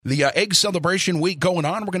The Egg Celebration Week going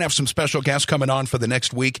on. We're going to have some special guests coming on for the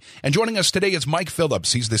next week. And joining us today is Mike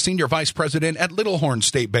Phillips. He's the Senior Vice President at Little Horn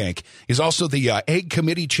State Bank. He's also the Egg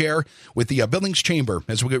Committee Chair with the Billings Chamber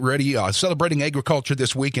as we get ready celebrating agriculture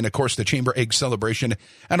this week. And, of course, the Chamber Egg Celebration.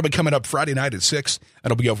 That'll be coming up Friday night at 6.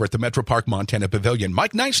 That'll be over at the Metro Park, Montana Pavilion.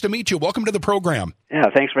 Mike, nice to meet you. Welcome to the program. Yeah,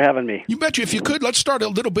 thanks for having me. You betcha. If you could, let's start a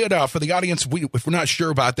little bit for the audience, if we're not sure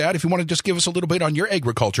about that, if you want to just give us a little bit on your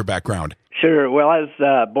agriculture background. Sure. Well, I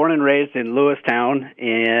was born and raised in Lewistown,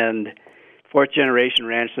 and fourth-generation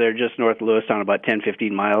ranch there just north of Lewistown, about 10,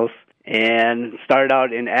 15 miles, and started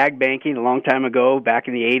out in ag banking a long time ago, back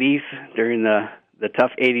in the 80s, during the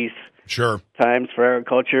tough 80s times for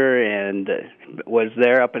agriculture, and was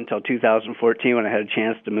there up until 2014 when I had a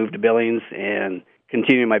chance to move to Billings and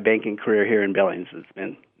continue my banking career here in Billings. It's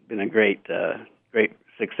been a great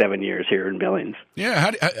 6-7 years here in Billings.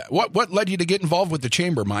 Yeah, what led you to get involved with the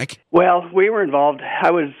Chamber, Mike? Well, we were involved.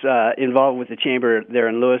 I was involved with the Chamber there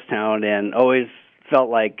in Lewistown, and always felt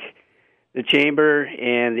like the Chamber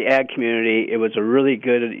and the ag community, it was a really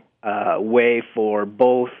good way for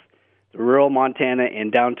both the rural Montana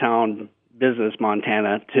and downtown business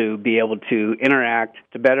Montana to be able to interact,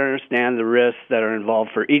 to better understand the risks that are involved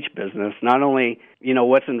for each business, not only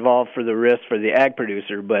what's involved for the risk for the ag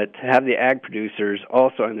producer, but to have the ag producers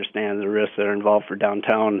also understand the risks that are involved for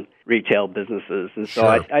downtown retail businesses. And so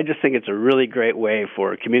I just think it's a really great way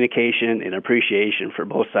for communication and appreciation for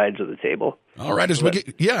both sides of the table. All right,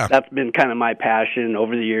 that's been kind of my passion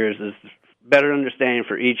over the years, is better understanding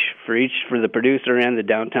for the producer and the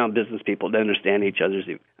downtown business people to understand each other's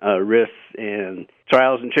risks and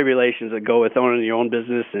trials and tribulations that go with owning your own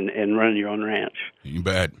business and running your own ranch. You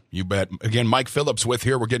bet. Again, Mike Phillips with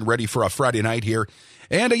here. We're getting ready for a Friday night here.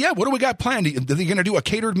 And, what do we got planned? Are they going to do a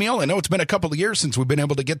catered meal? I know it's been a couple of years since we've been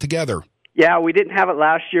able to get together. Yeah, we didn't have it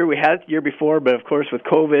last year. We had it the year before, but, of course, with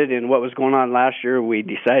COVID and what was going on last year, we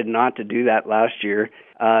decided not to do that last year.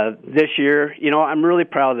 This year, I'm really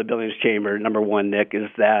proud of the Billings Chamber. Number one, Nick, is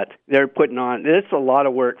that they're putting on, it's a lot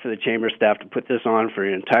of work for the Chamber staff to put this on for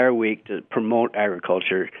an entire week to promote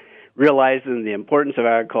agriculture, realizing the importance of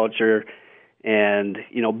agriculture. And,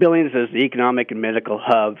 Billings is the economic and medical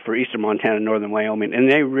hub for eastern Montana and northern Wyoming, and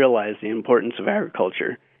they realize the importance of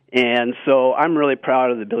agriculture. And so I'm really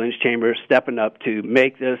proud of the Billings Chamber stepping up to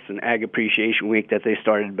make this an Ag Appreciation Week that they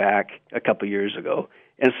started back a couple years ago.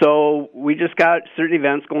 And so we just got certain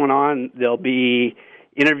events going on. There'll be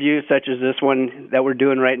interviews such as this one that we're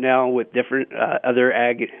doing right now with different other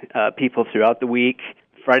ag people throughout the week.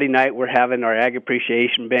 Friday night we're having our Ag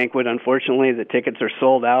Appreciation Banquet. Unfortunately, the tickets are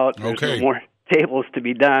sold out. There's no more tables to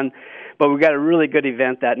be done. But we've got a really good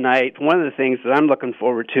event that night. One of the things that I'm looking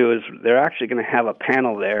forward to is they're actually going to have a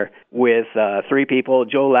panel there with 3 people.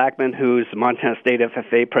 Joe Lackman, who's the Montana State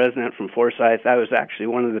FFA president from Forsyth. I was actually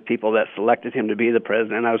one of the people that selected him to be the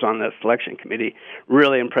president. I was on the selection committee.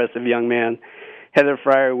 Really impressive young man. Heather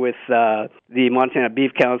Fryer with the Montana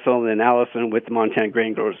Beef Council, and then Allison with the Montana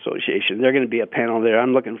Grain Growers Association. They're going to be a panel there.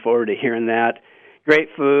 I'm looking forward to hearing that. Great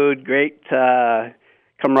food, great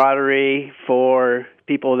camaraderie for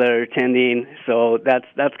people that are attending, so that's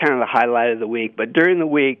kind of the highlight of the week. But during the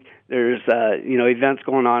week, there's events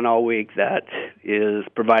going on all week that is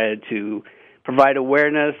provided to provide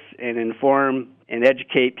awareness and inform and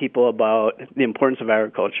educate people about the importance of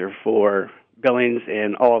agriculture for Billings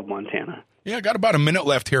and all of Montana. Yeah, got about a minute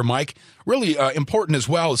left here, Mike. Really important as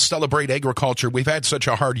well is celebrate agriculture. We've had such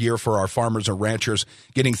a hard year for our farmers and ranchers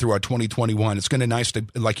getting through our 2021. It's going to be nice to,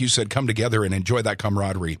 like you said, come together and enjoy that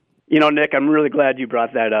camaraderie. Nick, I'm really glad you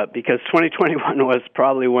brought that up because 2021 was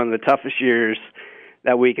probably one of the toughest years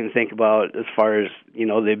that we can think about as far as,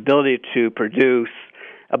 the ability to produce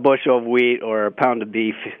a bushel of wheat or a pound of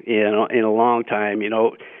beef in a long time.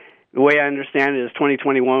 The way I understand it is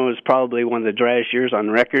 2021 was probably one of the driest years on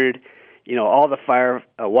record. All the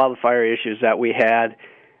wildfire issues that we had,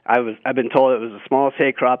 I've been told it was the smallest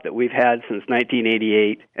hay crop that we've had since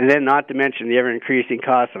 1988, and then not to mention the ever-increasing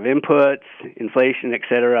cost of inputs, inflation, et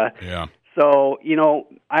cetera. Yeah. So,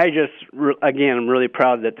 I just, again, I'm really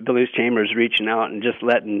proud that the Billings Chamber is reaching out and just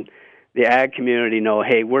letting the ag community know,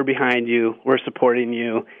 hey, we're behind you, we're supporting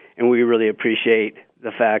you, and we really appreciate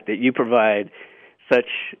the fact that you provide such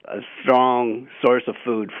a strong source of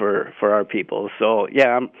food for our people. So,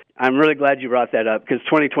 yeah, I'm really glad you brought that up because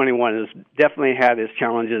 2021 has definitely had its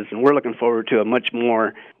challenges, and we're looking forward to a much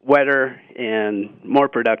more wetter and more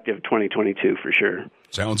productive 2022 for sure.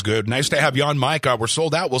 Sounds good. Nice to have you on, Mike. We're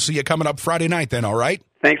sold out. We'll see you coming up Friday night then, all right?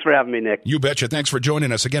 Thanks for having me, Nick. You betcha. Thanks for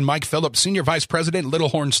joining us. Again, Mike Phillips, Senior Vice President, Little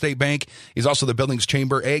Horn State Bank. He's also the Billings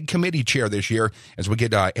Chamber Ag Committee Chair this year as we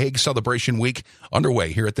get Egg Celebration Week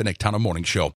underway here at the Nick Tana Morning Show.